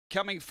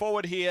coming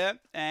forward here,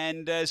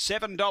 and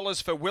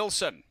 $7 for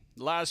Wilson.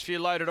 Last few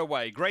loaded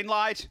away. Green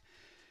light.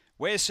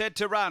 We're set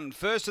to run.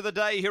 First of the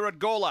day here at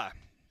Gawler.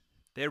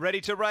 They're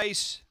ready to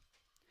race.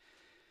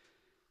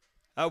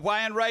 Away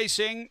and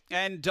racing,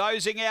 and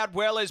dozing out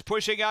well is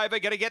pushing over,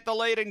 going to get the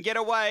lead and get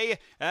away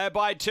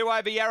by 2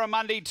 over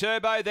Yarramundi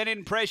Turbo, then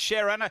Impress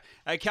Sharon.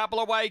 A couple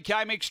away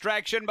came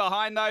Extraction,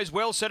 behind those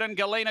Wilson and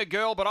Galena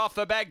Girl, but off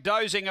the back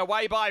dozing,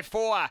 away by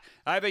 4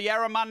 over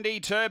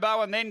Yarramundi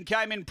Turbo, and then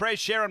came Impress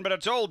Sharon, but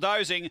it's all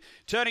dozing.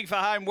 Turning for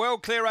home, well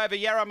clear over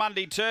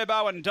Yarramundi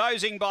Turbo and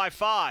dozing by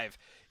 5.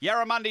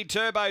 Yarramundi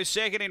Turbo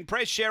second,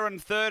 Impress Sharon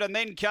third, and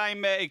then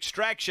came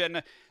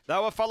Extraction. They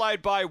were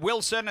followed by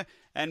Wilson,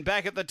 and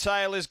back at the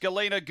tail is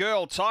Galena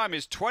Girl. Time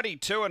is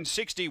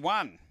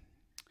 22:61.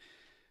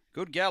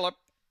 Good gallop.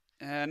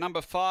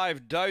 Number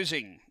 5,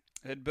 Dozing,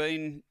 had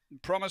been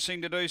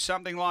promising to do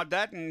something like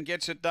that and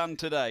gets it done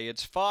today.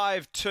 It's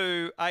 5,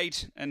 2,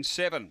 8 and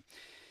 7.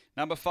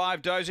 Number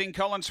 5, Dozing,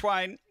 Colin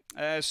Swain.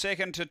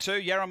 Second to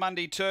 2,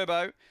 Yarramundi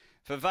Turbo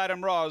for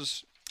Vadim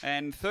Roz.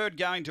 And third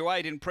going to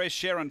 8, Impress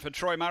Sharon for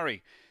Troy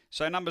Murray.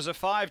 So numbers are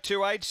 5,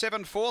 2, 8,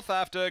 7 fourth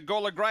after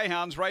Gawler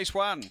Greyhounds Race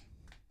 1.